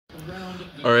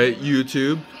Alright,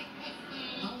 YouTube.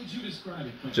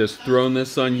 Just throwing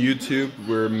this on YouTube.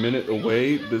 We're a minute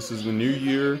away. This is the new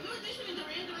year.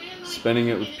 Spending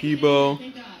it with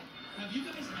Peebo.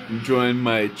 Enjoying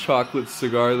my chocolate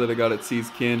cigar that I got at See's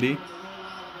Candy.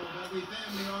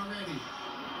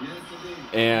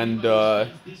 And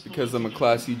because I'm a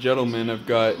classy gentleman, I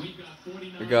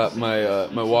got my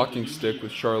my walking stick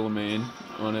with Charlemagne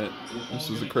on it. This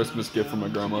was a Christmas gift from my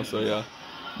grandma, so yeah,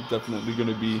 I'm definitely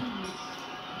gonna be.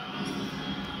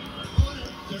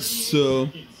 So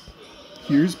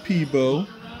here's Peebo.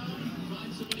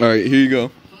 All right, here you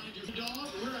go.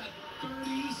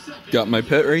 Got my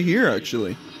pet right here,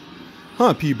 actually.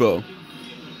 Huh, Peebo?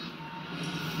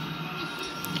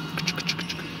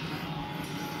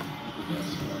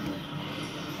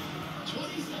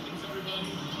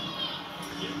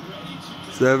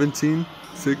 17,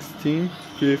 16,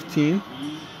 15.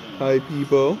 Hi,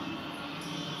 Peebo.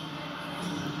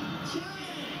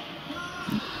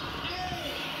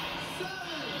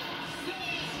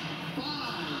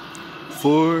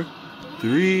 Four,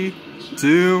 3,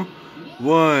 2,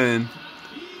 1.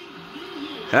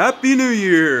 Happy New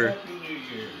Year!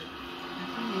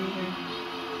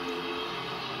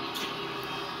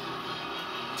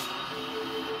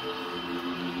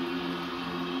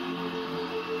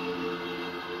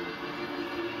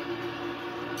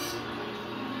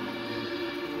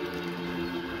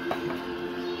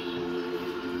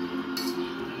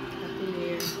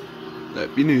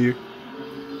 Happy New Year.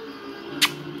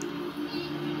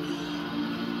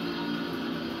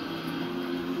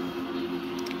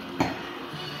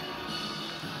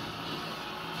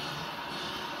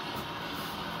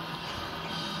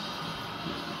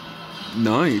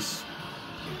 Nice.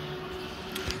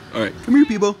 Alright, come here,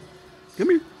 Peebo. Come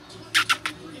here.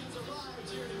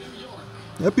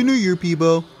 Happy New Year,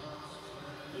 Peebo.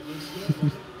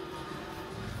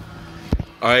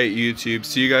 Alright, YouTube.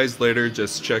 See you guys later.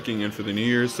 Just checking in for the New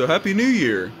Year. So, Happy New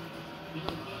Year.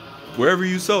 Wherever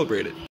you celebrate it.